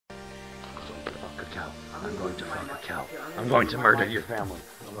I'm going to fuck a cow. I'm going to murder your family.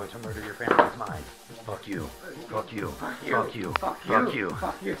 I'm going to murder your family's mind. Fuck you. Fuck you. Fuck you. Fuck you.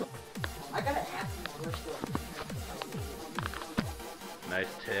 Fuck you. I gotta ask you. Nice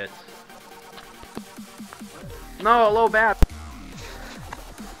tits. No, low bat.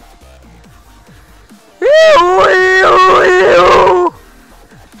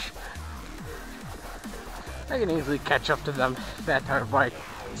 I can easily catch up to them. Fat tire bike,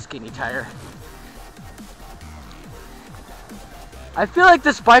 skinny tire. I feel like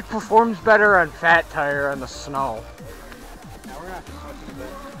this bike performs better on fat tire on the snow. Now we're gonna have to switch it a bit.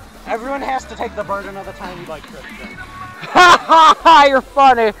 Everyone has to take the burden of the tiny bike trip. Ha ha ha! You're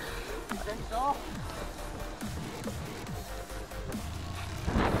funny. You think so?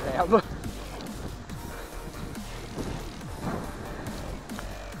 Damn.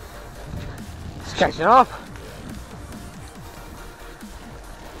 It's catching up.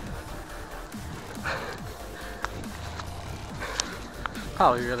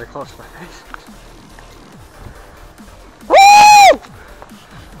 Probably really close to my face. Woo!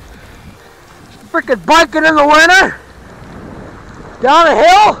 Freaking biking in the winter down a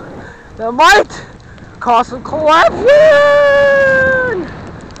hill that might cause some collapsing.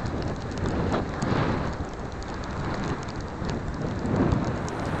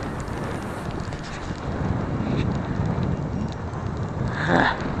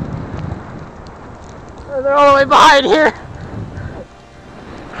 They're all the way behind here.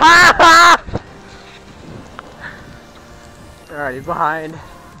 Ha ha! They're already behind.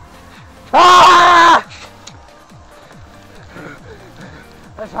 Ah!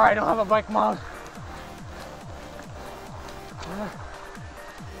 That's why I don't have a bike mount.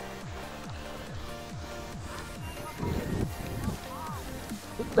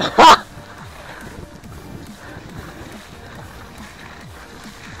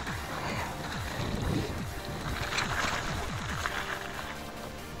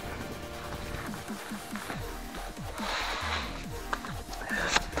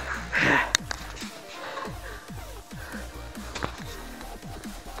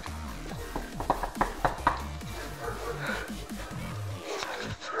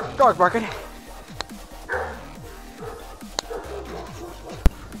 Dog barking.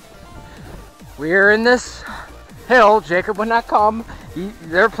 We're in this hill. Jacob would not come.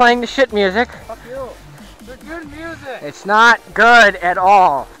 They're playing the shit music. Fuck you. They're good music. It's not good at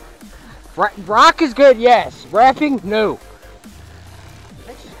all. Rock is good, yes. Rapping, no. I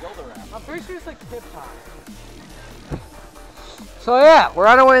think she's built a rap. I'm pretty sure it's like hip hop. So yeah, we're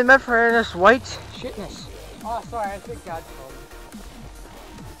on our way to Medford in this white shitness. Oh, sorry. I think God told me.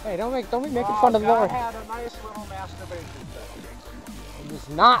 Hey, don't be making fun of the God Lord. had a nice little masturbation session. It's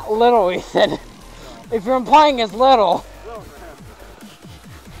not little, he said. If you're implying it's little.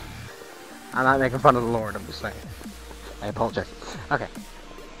 I'm not making fun of the Lord, I'm just saying. I apologize. Okay.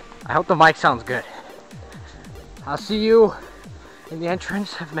 I hope the mic sounds good. I'll see you in the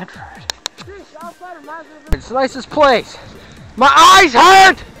entrance of Medford. It's the nicest place. My eyes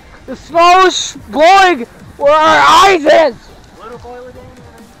hurt! The snow's blowing where our eyes is! Little boiler down there.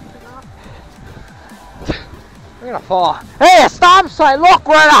 We're gonna fall. Hey, a stop sign! Look,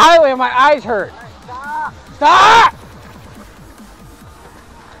 we're on a highway and my eyes hurt! Stop! Stop!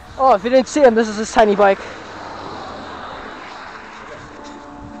 Oh, if you didn't see him, this is his tiny bike.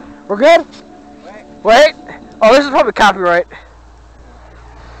 We're good? Wait. Oh, this is probably copyright.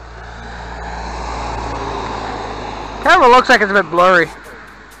 Camera looks like it's a bit blurry.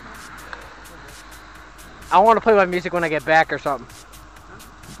 I want to play my music when I get back or something.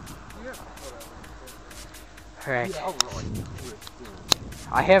 Alright.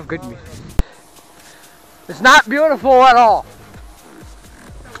 I have good music. It's not beautiful at all.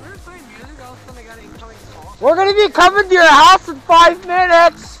 We're gonna be coming to your house in 5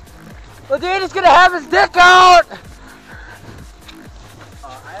 minutes. Ladina's gonna have his dick out.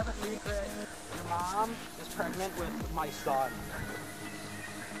 I have a secret. Your mom is pregnant with my son.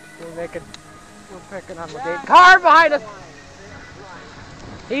 We're picking on Ladina. Car behind us.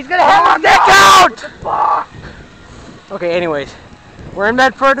 He's gonna have his dick out. Okay, anyways, we're in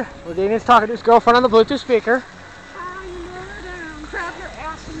Medford. Ladina's talking to his girlfriend on the Bluetooth speaker. Grab your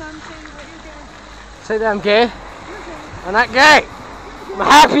ass and then say what you're doing. Say that I'm gay. I'm not gay. I'm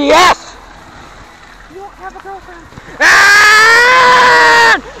happy, yes. You don't have a girlfriend.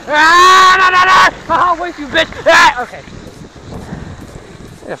 Oh, wait, you bitch. Okay.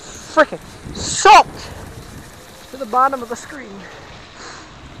 Yeah, freaking soaked to the bottom of the screen.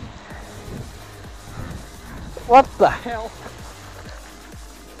 What the hell?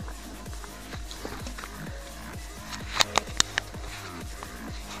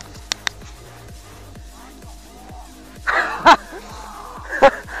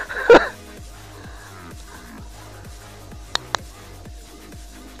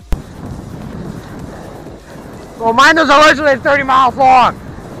 Well, mine was originally 30 miles long.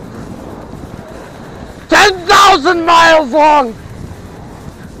 10,000 miles long.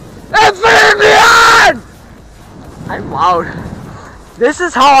 Infinite beyond! I'm loud. This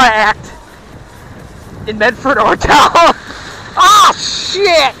is how I act in Medford Hotel. Oh,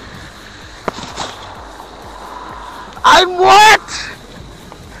 shit! I'm wet!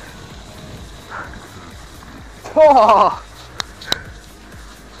 Oh.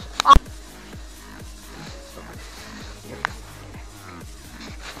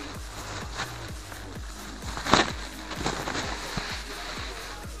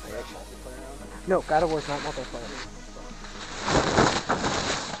 No, God of War's not multiplayer.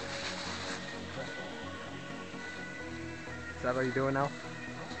 Is that what you're doing now?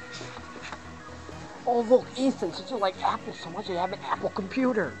 Oh look, Ethan, since you like Apple so much, you have an Apple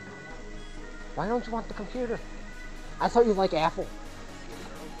computer. Why don't you want the computer? I thought you liked Apple.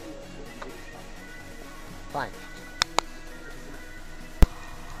 Fine.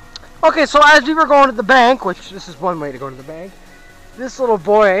 Okay, so as we were going to the bank, which this is one way to go to the bank, this little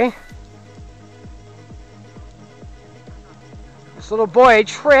boy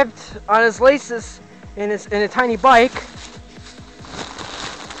tripped on his laces in a tiny bike.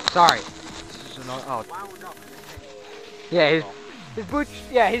 Sorry. Oh. Yeah,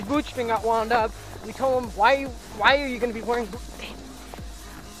 his bootstring got wound up. We told him, why are you gonna be wearing boots?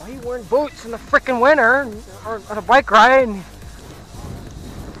 Why are you wearing boots in the frickin' winter or on a bike ride? And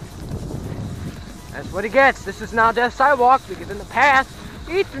that's what he gets. This is now Death Sidewalk because in the past,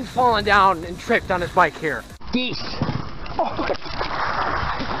 Ethan's fallen down and tripped on his bike here. Geese. Oh,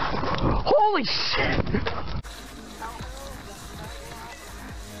 holy shit!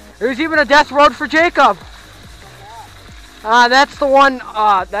 There's even a death road for Jacob. That's the one.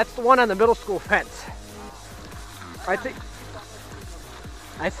 That's the one on the middle school fence. I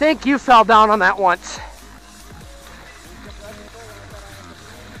think you fell down on that once.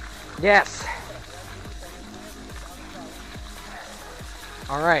 Yes.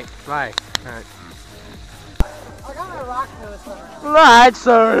 All right. Bye. All right. I got my rock nose on. Lights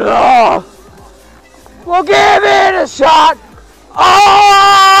are low. We'll give it a shot.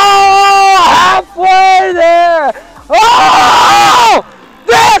 Oh, halfway there. Oh,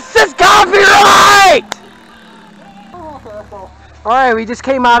 this is copyright. All right, we just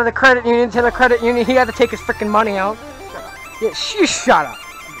came out of the credit union to the credit union. He had to take his freaking money out. Yeah, you shut up.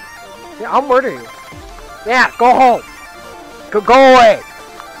 Yeah, I'll murder you. Yeah, go home. Go away.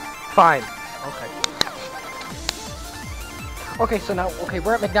 Fine. Okay. Okay, so now,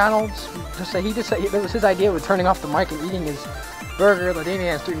 we're at McDonald's. He just said it was his idea of turning off the mic and eating his burger. Ladini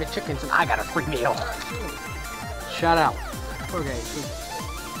has 3 McChickens, and I got a free meal. Shut up. Okay,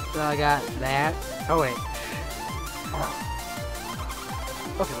 so I got that. Oh wait.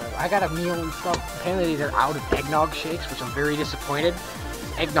 Okay, I got a meal and stuff. Apparently they're out of eggnog shakes, which I'm very disappointed.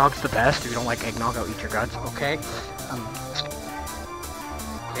 Eggnog's the best. If you don't like eggnog, I'll eat your guts. Okay.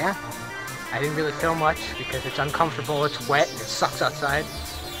 Yeah. I didn't really film much because it's uncomfortable, it's wet, and it sucks outside.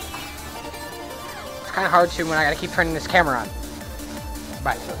 It's kind of hard to when I gotta keep turning this camera on.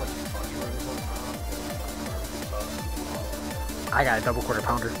 Bye. I got a double quarter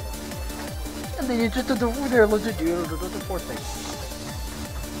pounder. And then you just did the fourth thing.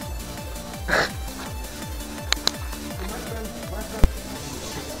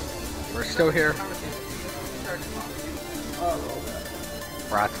 We're still here.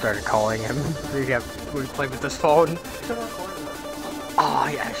 Rod started calling him. We played with this phone. Oh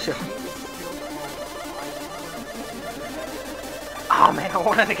yeah, sure. Oh man, I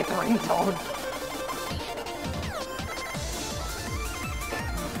wanted to get the ringtone.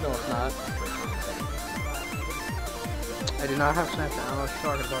 No, it's not. I do not have Snapchat. I don't know what you're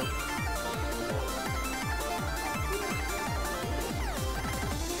talking about.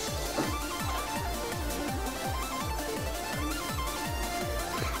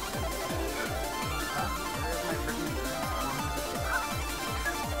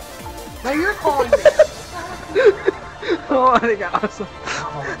 Now you're calling me. Oh, I think awesome.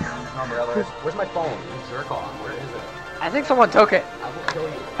 Where's my phone? Zircon. Where is it? I think someone took it. I will kill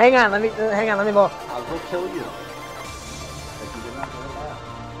you. Hang on, let me look. I will kill you. If you did not know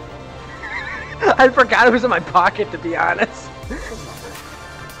that. I forgot it was in my pocket, to be honest.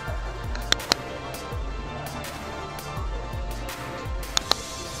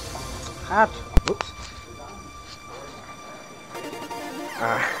 Oops.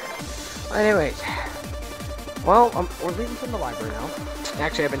 Anyways. Well, we're leaving from the library now.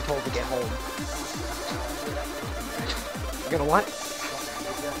 Actually, I've been told to get home. You gonna what?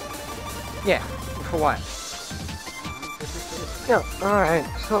 Yeah, for what? Yeah, alright.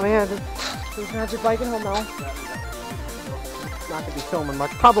 So, yeah, just magic biking home now. not gonna be filming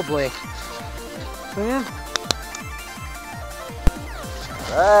much, probably. So yeah.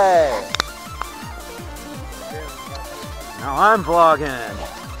 Hey. Now I'm vlogging.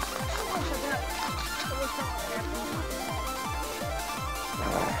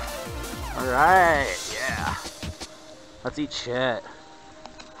 Alright, yeah. Let's eat shit. I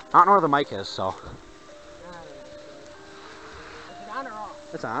don't know where the mic is, so. Is it on or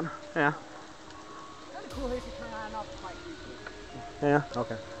off? It's on, yeah. Kind of cool if you turn on and off the mic. Yeah,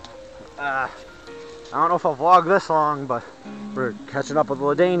 okay. I don't know if I'll vlog this long, but we're catching up with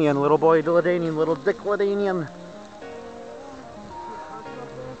Ladanian, little boy Ladanian, little Dick Ladanian.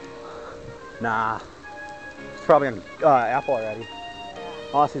 Nah. It's probably on Apple already.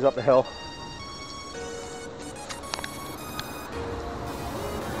 Unless he's up the hill.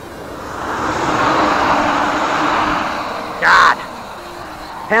 God!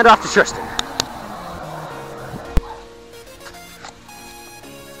 Hand off to Tristan.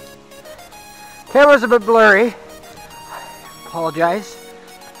 Camera's a bit blurry. Apologize.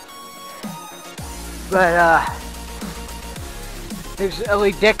 But there's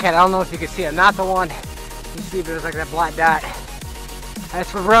Ellie Dickhead. I don't know if you can see it. Not the one you see, but there's like that black dot.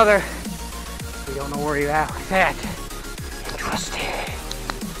 That's my brother. We don't know where he's at with that. Interesting.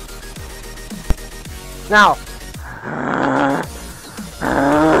 Now.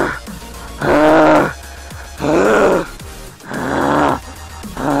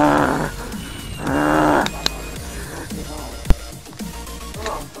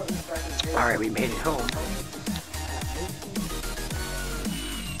 Alright, we made it home.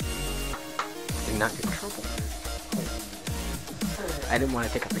 Did not get in trouble. I didn't want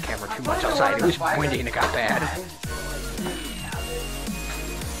to take up the camera too much outside. It was windy and it got bad.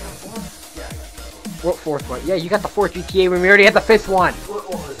 What fourth one? Yeah, you got the fourth GTA when we already had the fifth one.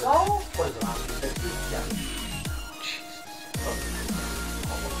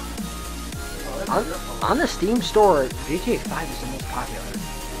 On the Steam store, GTA 5 is the most popular.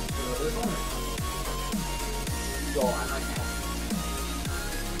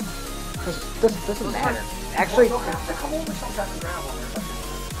 This doesn't matter. Actually,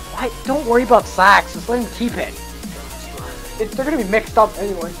 why? Don't worry about socks. Just let him keep it. They're gonna be mixed up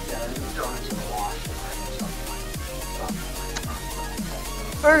anyway.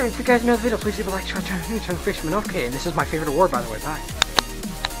 Alright, if you guys know the video, please leave a like, subscribe, turn on notifications. Okay, and this is my favorite award, by the way. Bye.